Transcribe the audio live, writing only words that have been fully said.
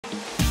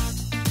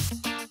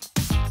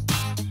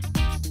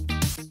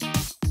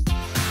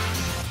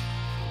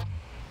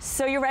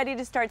So you're ready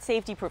to start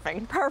safety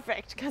proofing.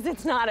 Perfect, because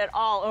it's not at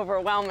all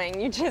overwhelming.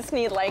 You just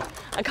need like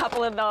a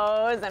couple of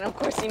those, and of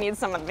course you need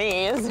some of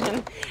these,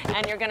 and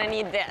you're gonna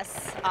need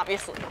this,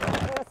 obviously.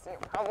 You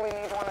probably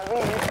need one of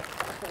these.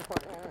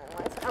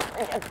 Let's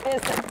get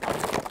this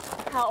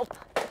help.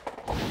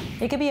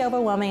 It can be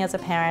overwhelming as a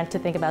parent to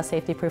think about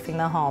safety proofing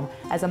the home.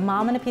 As a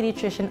mom and a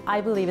pediatrician,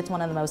 I believe it's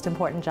one of the most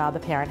important jobs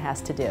a parent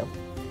has to do.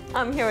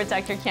 I'm here with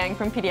Dr. Kang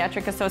from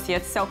Pediatric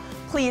Associates, so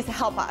please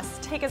help us.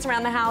 Take us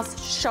around the house,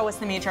 show us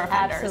the major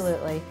offenders.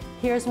 Absolutely.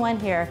 Here's one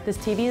here. This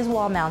TV is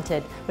wall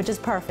mounted, which is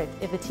perfect.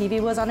 If the TV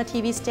was on a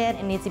TV stand,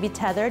 it needs to be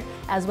tethered,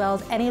 as well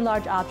as any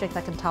large object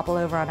that can topple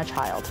over on a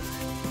child.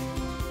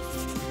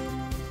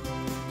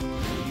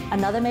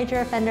 Another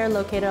major offender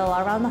located all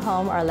around the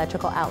home are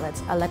electrical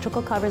outlets.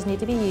 Electrical covers need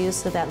to be used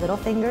so that little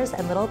fingers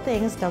and little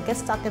things don't get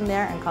stuck in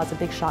there and cause a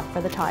big shock for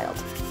the child.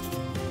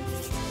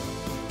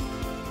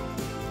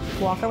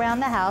 Walk around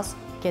the house,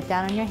 get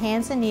down on your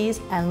hands and knees,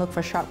 and look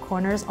for sharp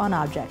corners on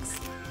objects.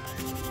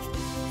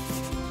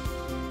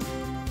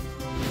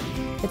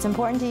 It's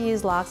important to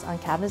use locks on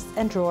cabinets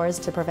and drawers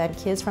to prevent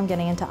kids from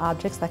getting into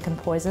objects that can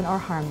poison or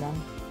harm them.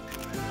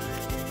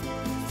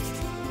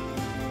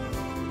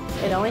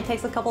 It only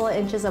takes a couple of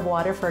inches of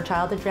water for a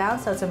child to drown,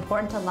 so it's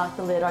important to lock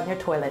the lid on your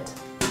toilet.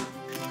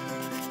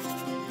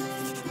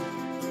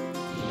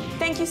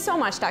 Thank you so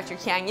much, Dr.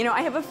 Kang. You know,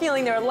 I have a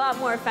feeling there are a lot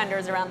more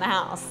offenders around the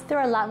house. There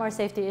are a lot more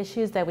safety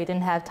issues that we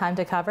didn't have time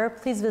to cover.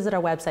 Please visit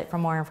our website for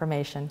more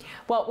information.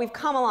 Well, we've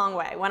come a long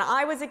way. When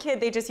I was a kid,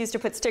 they just used to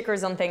put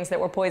stickers on things that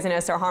were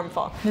poisonous or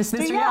harmful.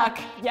 Mr.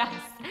 Yuck. Yes.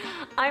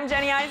 I'm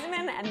Jenny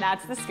Eisenman, and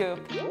that's The Scoop.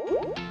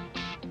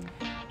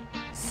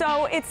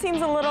 So it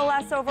seems a little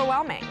less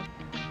overwhelming,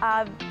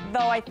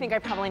 though I think I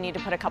probably need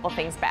to put a couple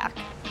things back.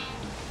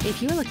 If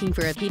you're looking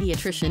for a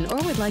pediatrician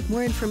or would like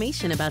more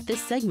information about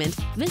this segment,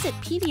 visit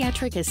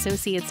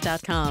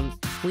pediatricassociates.com.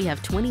 We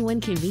have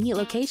 21 convenient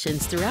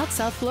locations throughout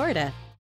South Florida.